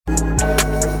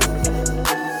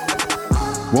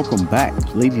Welcome back,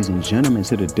 ladies and gentlemen,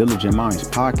 to the Diligent Minds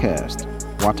podcast,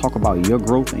 where I talk about your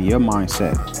growth and your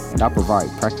mindset, and I provide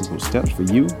practical steps for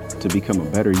you to become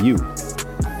a better you.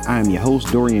 I am your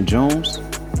host, Dorian Jones.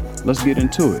 Let's get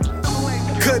into it.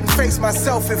 Couldn't face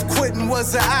myself if quitting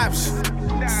was an option.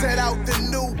 Set out the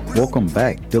new. Welcome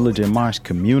back, Diligent Minds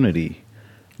community.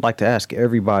 I'd like to ask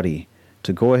everybody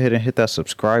to go ahead and hit that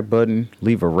subscribe button,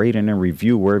 leave a rating and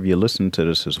review wherever you listen to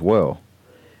this as well.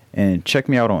 And check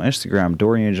me out on Instagram,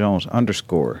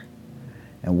 DorianJones_.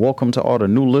 And welcome to all the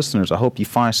new listeners. I hope you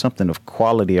find something of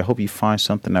quality. I hope you find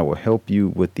something that will help you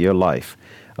with your life,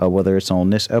 whether it's on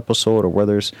this episode or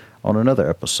whether it's on another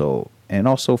episode. And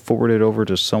also forward it over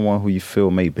to someone who you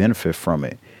feel may benefit from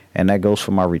it. And that goes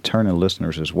for my returning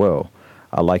listeners as well.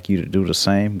 I'd like you to do the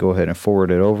same. Go ahead and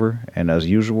forward it over. And as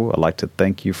usual, I'd like to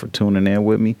thank you for tuning in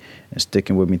with me and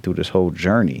sticking with me through this whole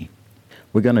journey.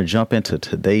 We're going to jump into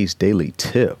today's daily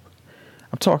tip.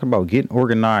 I'm talking about getting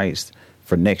organized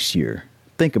for next year.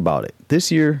 Think about it.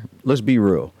 This year, let's be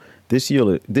real. This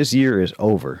year is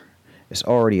over. It's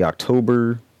already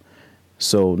October.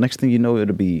 So next thing you know,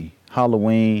 it'll be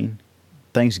Halloween,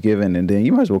 Thanksgiving, and then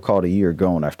you might as well call the year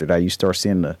gone after that. You start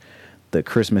seeing the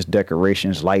Christmas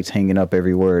decorations, lights hanging up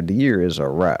everywhere. The year is a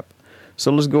wrap.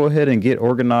 So let's go ahead and get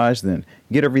organized and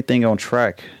get everything on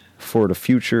track for the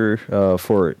future,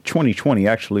 for 2020,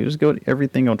 actually. Let's get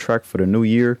everything on track for the new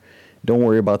year. Don't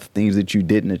worry about the things that you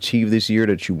didn't achieve this year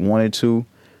that you wanted to.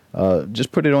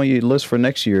 Just put it on your list for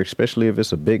next year, especially if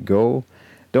it's a big goal.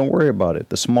 Don't worry about it.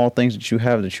 The small things that you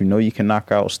have that you know you can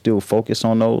knock out, still focus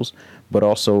on those, but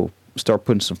also start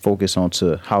putting some focus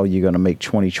onto how you're going to make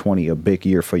 2020 a big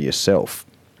year for yourself.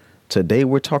 Today,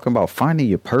 we're talking about finding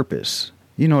your purpose.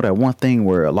 You know, that one thing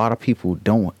where a lot of people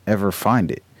don't ever find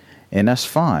it. And that's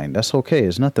fine. That's okay.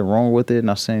 There's nothing wrong with it.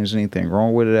 Not saying there's anything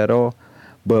wrong with it at all.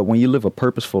 But when you live a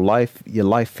purposeful life, your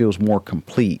life feels more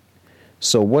complete.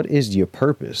 So what is your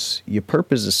purpose? Your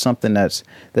purpose is something that's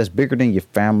bigger than your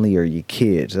family or your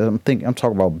kids. I'm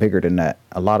talking about bigger than that.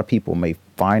 A lot of people may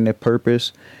find their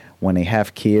purpose when they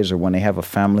have kids or when they have a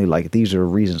family. Like, these are the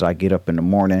reasons I get up in the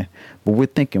morning. But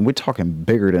we're talking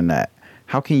bigger than that.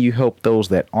 How can you help those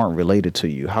that aren't related to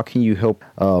you? How can you help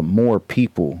more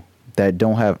people that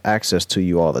don't have access to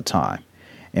you all the time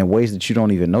in ways that you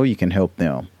don't even know you can help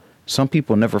them? Some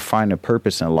people never find a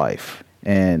purpose in life,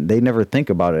 and they never think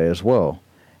about it as well.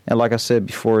 And like I said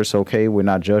before, it's okay. We're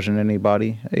not judging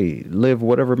anybody. Hey, live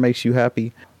whatever makes you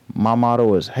happy. My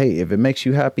motto is, hey, if it makes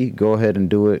you happy, go ahead and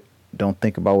do it. Don't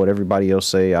think about what everybody else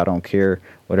say. I don't care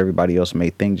what everybody else may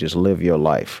think. Just live your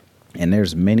life. And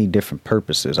there's many different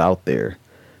purposes out there,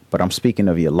 but I'm speaking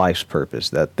of your life's purpose,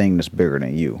 that thing that's bigger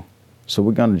than you. So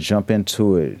we're going to jump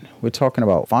into it. We're talking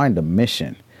about find a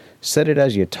mission. Set it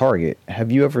as your target.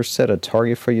 Have you ever set a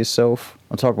target for yourself?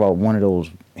 I'm talking about one of those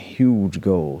huge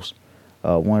goals.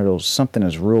 One of those, something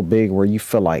that's real big where you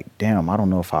feel like, damn, I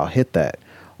don't know if I'll hit that.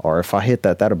 Or if I hit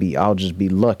that, I'll just be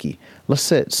lucky. Let's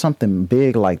set something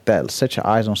big like that. Let's set your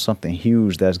eyes on something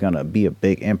huge that's going to be a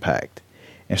big impact.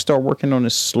 And start working on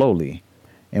this slowly.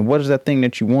 And what is that thing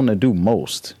that you want to do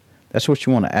most? That's what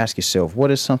you want to ask yourself. What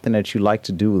is something that you like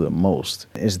to do the most?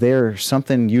 Is there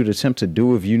something you'd attempt to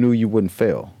do if you knew you wouldn't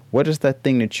fail? What is that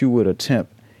thing that you would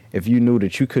attempt if you knew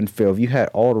that you couldn't fail? If you had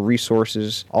all the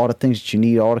resources, all the things that you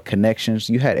need, all the connections,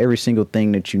 you had every single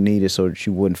thing that you needed so that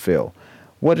you wouldn't fail.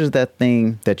 What is that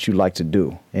thing that you like to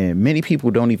do? And many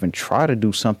people don't even try to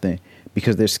do something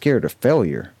because they're scared of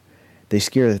failure. They're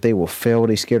scared that they will fail.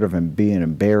 They're scared of being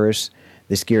embarrassed.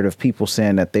 They're scared of people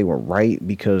saying that they were right,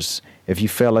 because if you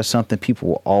fail at something, people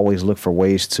will always look for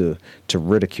ways to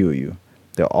ridicule you.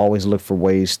 They'll always look for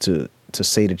ways to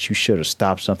say that you should have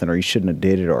stopped something or you shouldn't have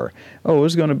did it, or, oh,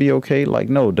 it's going to be okay. Like,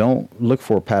 no, don't look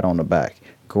for a pat on the back.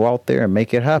 Go out there and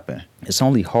make it happen. It's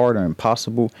only hard or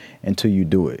impossible until you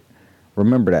do it.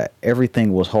 Remember that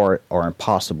everything was hard or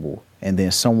impossible, and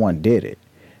then someone did it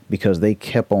because they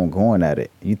kept on going at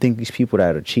it. You think these people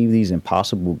that achieve these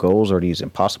impossible goals or these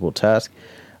impossible tasks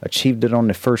achieved it on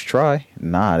the first try?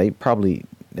 Nah,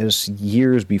 there's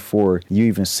years before you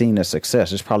even seen the success.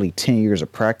 There's probably 10 years of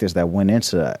practice that went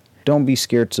into that. Don't be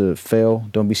scared to fail.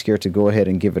 Don't be scared to go ahead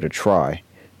and give it a try,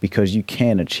 because you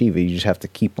can achieve it. You just have to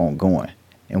keep on going.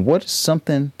 And what is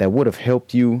something that would have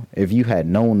helped you if you had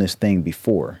known this thing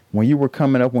before? When you were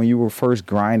coming up, when you were first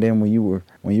grinding, when you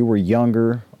were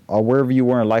younger, or wherever you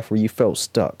were in life where you felt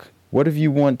stuck. What if you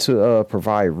want to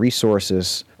provide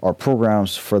resources or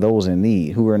programs for those in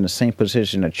need who are in the same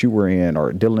position that you were in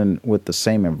or dealing with the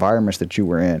same environments that you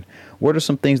were in? What are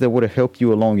some things that would have helped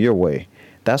you along your way?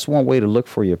 That's one way to look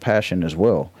for your passion as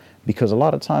well, because a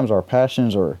lot of times our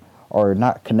passions are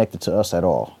not connected to us at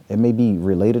all. It may be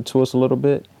related to us a little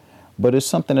bit, but it's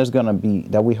something that's going to be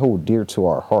that we hold dear to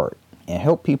our heart and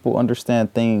help people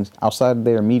understand things outside of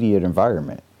their immediate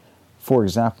environment. For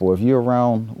example, if you're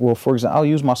around, well, for example, I'll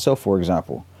use myself for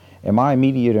example. In my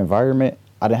immediate environment,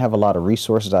 I didn't have a lot of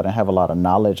resources. I didn't have a lot of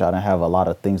knowledge. I didn't have a lot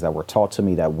of things that were taught to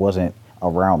me that wasn't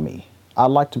around me. I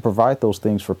like to provide those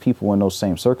things for people in those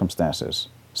same circumstances.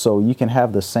 So you can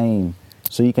have the same,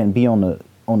 so you can be on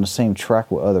the same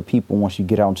track with other people once you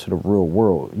get out into the real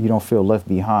world. You don't feel left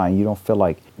behind. You don't feel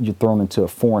like you're thrown into a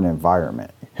foreign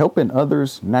environment. Helping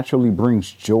others naturally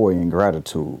brings joy and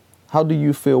gratitude. How do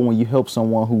you feel when you help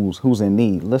someone who's in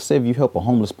need? Let's say if you help a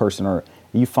homeless person or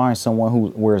you find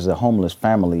someone where's a homeless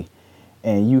family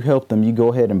and you help them, you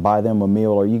go ahead and buy them a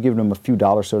meal or you give them a few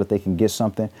dollars so that they can get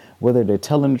something, whether they're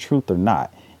telling the truth or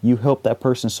not. You help that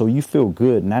person so you feel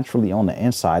good naturally on the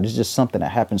inside. It's just something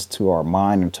that happens to our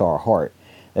mind and to our heart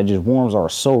that just warms our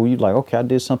soul. You're like, okay, I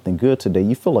did something good today.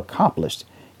 You feel accomplished.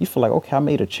 You feel like, okay, I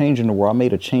made a change in the world. I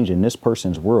made a change in this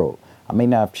person's world. I may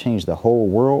not have changed the whole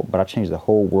world, but I changed the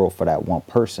whole world for that one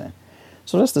person.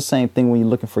 So that's the same thing when you're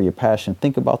looking for your passion.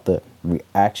 Think about the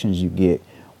reactions you get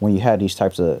when you have these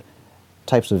types of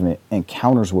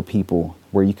encounters with people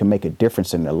where you can make a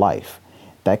difference in their life.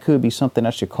 That could be something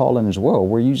that's your calling as well,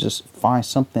 where you just find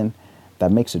something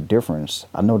that makes a difference.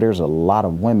 I know there's a lot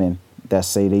of women that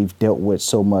say they've dealt with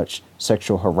so much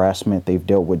sexual harassment, they've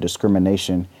dealt with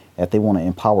discrimination, that they want to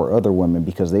empower other women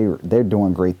because they're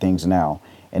doing great things now.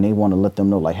 And they want to let them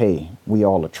know, like, hey, we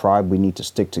all a tribe. We need to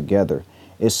stick together.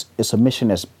 It's a mission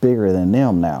that's bigger than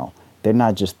them now. They're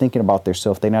not just thinking about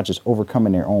themselves. They're not just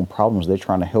overcoming their own problems. They're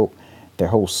trying to help their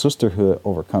whole sisterhood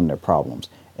overcome their problems.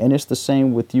 And it's the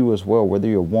same with you as well, whether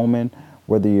you're a woman,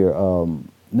 whether you're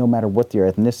no matter what your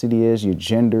ethnicity is, your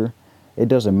gender, it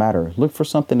doesn't matter. Look for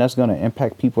something that's going to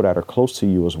impact people that are close to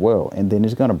you as well. And then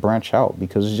it's going to branch out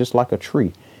because it's just like a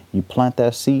tree. You plant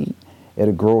that seed,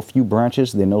 it'll grow a few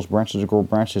branches, then those branches will grow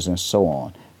branches and so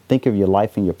on. Think of your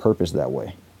life and your purpose that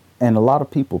way. And a lot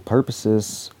of people's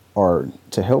purposes are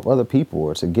to help other people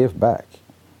or to give back.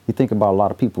 You think about a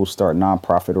lot of people who start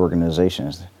nonprofit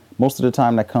organizations. Most of the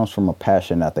time that comes from a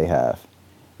passion that they have.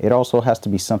 It also has to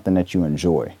be something that you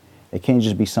enjoy. It can't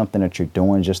just be something that you're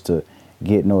doing just to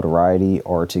get notoriety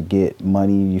or to get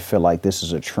money. You feel like this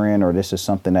is a trend or this is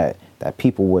something that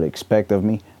people would expect of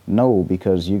me. No,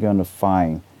 because you're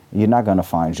not going to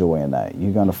find joy in that.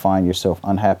 You're going to find yourself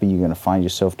unhappy. You're going to find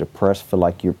yourself depressed, feel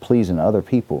like you're pleasing other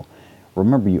people.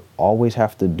 Remember, you always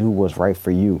have to do what's right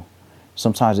for you.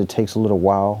 Sometimes it takes a little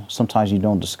while. Sometimes you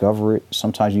don't discover it.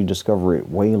 Sometimes you discover it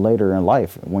way later in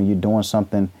life when you're doing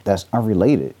something that's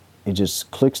unrelated. It just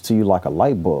clicks to you like a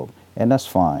light bulb, and that's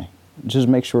fine. Just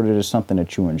make sure that it's something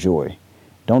that you enjoy.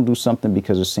 Don't do something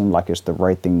because it seemed like it's the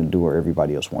right thing to do or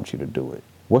everybody else wants you to do it.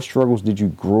 What struggles did you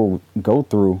go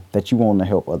through that you want to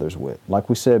help others with? Like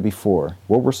we said before,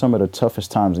 what were some of the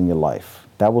toughest times in your life?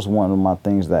 That was one of my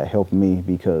things that helped me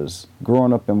because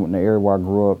growing up in the area where I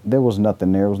grew up, there was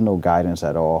nothing there. There was no guidance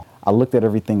at all. I looked at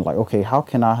everything like, okay, how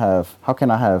can I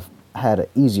have had an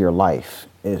easier life?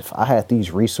 If I had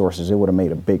these resources, it would have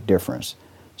made a big difference.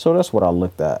 So that's what I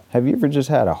looked at. Have you ever just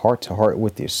had a heart-to-heart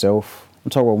with yourself? I'm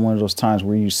talking about one of those times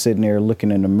where you sitting there looking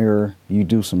in the mirror, you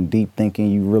do some deep thinking,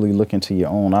 you really look into your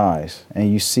own eyes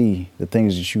and you see the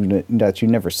things that you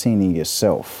never seen in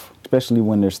yourself, especially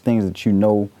when there's things that you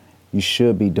know you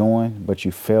should be doing, but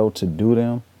you fail to do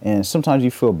them. And sometimes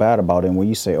you feel bad about it when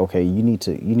you say, okay, you need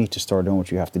to start doing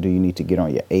what you have to do. You need to get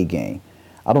on your A game.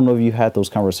 I don't know if you had those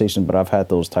conversations, but I've had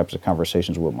those types of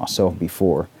conversations with myself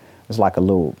before. It's like a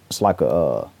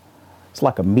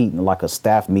meeting, like a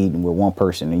staff meeting with one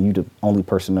person and you the only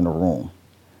person in the room.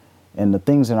 And the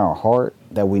things in our heart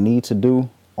that we need to do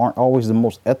aren't always the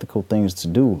most ethical things to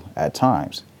do at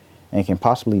times and can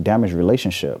possibly damage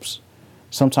relationships.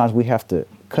 Sometimes we have to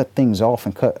cut things off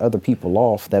and cut other people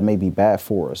off that may be bad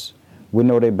for us. We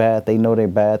know they're bad. They know they're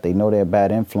bad. They know they're a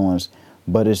bad influence.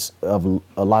 But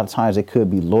a lot of times it could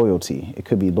be loyalty. It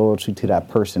could be loyalty to that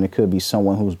person. It could be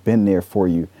someone who's been there for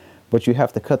you. But you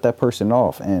have to cut that person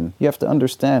off. And you have to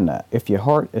understand that if your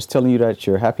heart is telling you that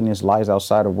your happiness lies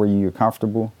outside of where you're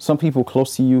comfortable, some people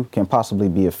close to you can possibly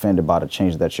be offended by the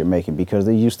change that you're making because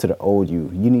they're used to the old you.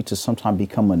 You need to sometimes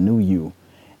become a new you.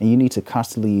 And you need to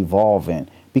constantly evolve and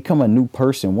become a new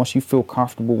person. Once you feel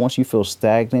comfortable, once you feel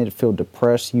stagnant, feel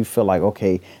depressed, you feel like,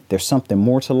 okay, there's something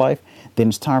more to life, then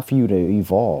it's time for you to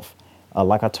evolve.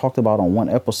 Like I talked about on one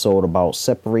episode about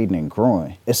separating and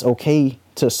growing. It's okay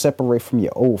to separate from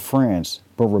your old friends,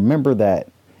 but remember that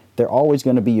they're always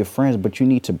going to be your friends, but you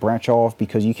need to branch off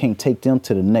because you can't take them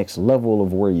to the next level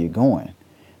of where you're going.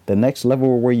 The next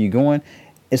level of where you're going,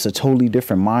 it's a totally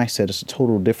different mindset. It's a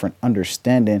total different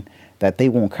understanding that they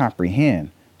won't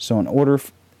comprehend. So in order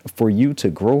for you to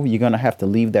grow, you're going to have to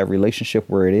leave that relationship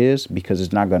where it is, because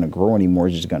it's not going to grow anymore.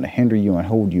 It's just going to hinder you and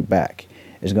hold you back.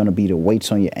 It's going to be the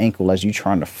weights on your ankle as you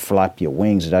trying to flap your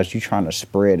wings, as you trying to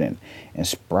spread and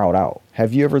sprout out.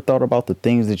 Have you ever thought about the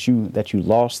things that you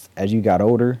lost as you got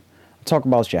older? Talk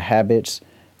about your habits,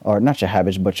 or not your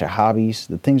habits, but your hobbies,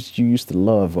 the things that you used to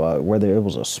love, whether it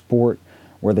was a sport,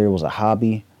 whether it was a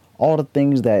hobby, all the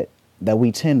things that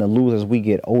we tend to lose as we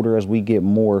get older, as we get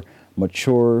more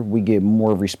mature, we get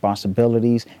more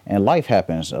responsibilities, and life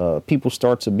happens. People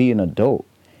start to be an adult,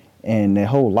 and their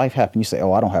whole life happens. You say,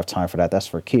 oh, I don't have time for that. That's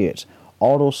for kids.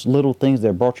 All those little things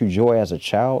that brought you joy as a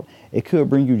child, it could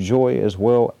bring you joy as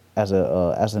well as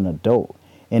an adult.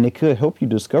 And it could help you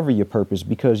discover your purpose,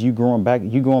 because you going back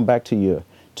to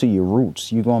your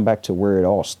roots. You going back to where it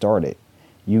all started.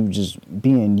 You just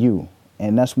being you.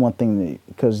 And that's one thing,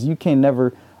 because you can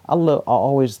never, I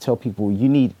always tell people,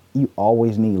 you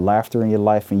always need laughter in your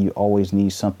life, and you always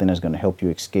need something that's going to help you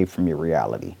escape from your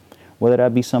reality. Whether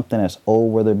that be something that's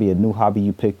old, whether it be a new hobby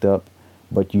you picked up,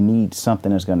 but you need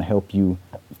something that's going to help you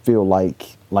feel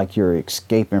like you're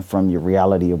escaping from your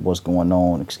reality of what's going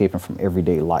on, escaping from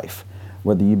everyday life.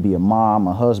 Whether you be a mom,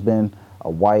 a husband, a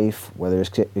wife, whether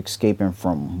it's escaping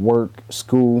from work,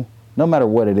 school, no matter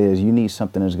what it is, you need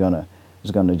something that's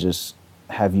gonna just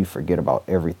have you forget about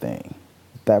everything.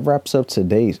 That wraps up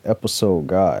today's episode,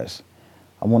 guys.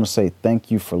 I want to say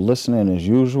thank you for listening as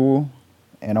usual,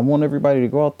 and I want everybody to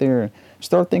go out there and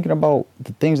start thinking about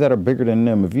the things that are bigger than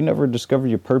them. If you never discovered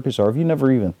your purpose, or if you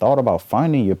never even thought about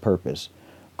finding your purpose,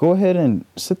 go ahead and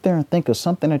sit there and think of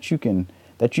something that you can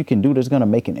do that's going to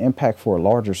make an impact for a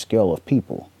larger scale of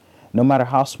people. No matter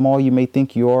how small you may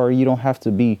think you are, you don't have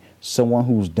to be someone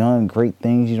who's done great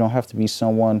things. You don't have to be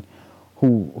someone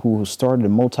who started a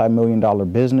multi-million-dollar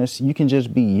business. You can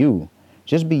just be you.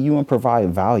 Just be you and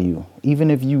provide value. Even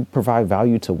if you provide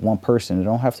value to one person, it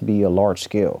don't have to be a large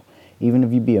scale. Even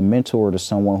if you be a mentor to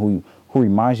someone who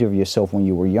reminds you of yourself when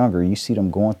you were younger, you see them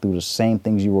going through the same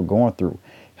things you were going through.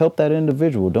 Help that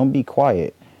individual. Don't be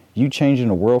quiet. You changing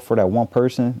the world for that one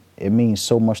person, it means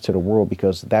so much to the world,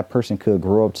 because that person could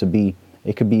grow up to be,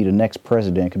 it could be the next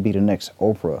president, it could be the next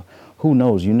Oprah. Who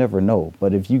knows? You never know.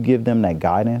 But if you give them that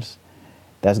guidance,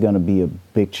 that's going to be a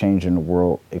big change in the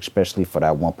world, especially for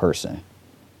that one person.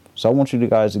 So I want you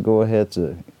guys to go ahead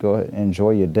and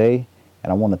enjoy your day.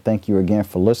 And I want to thank you again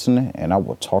for listening, and I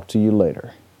will talk to you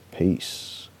later.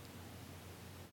 Peace.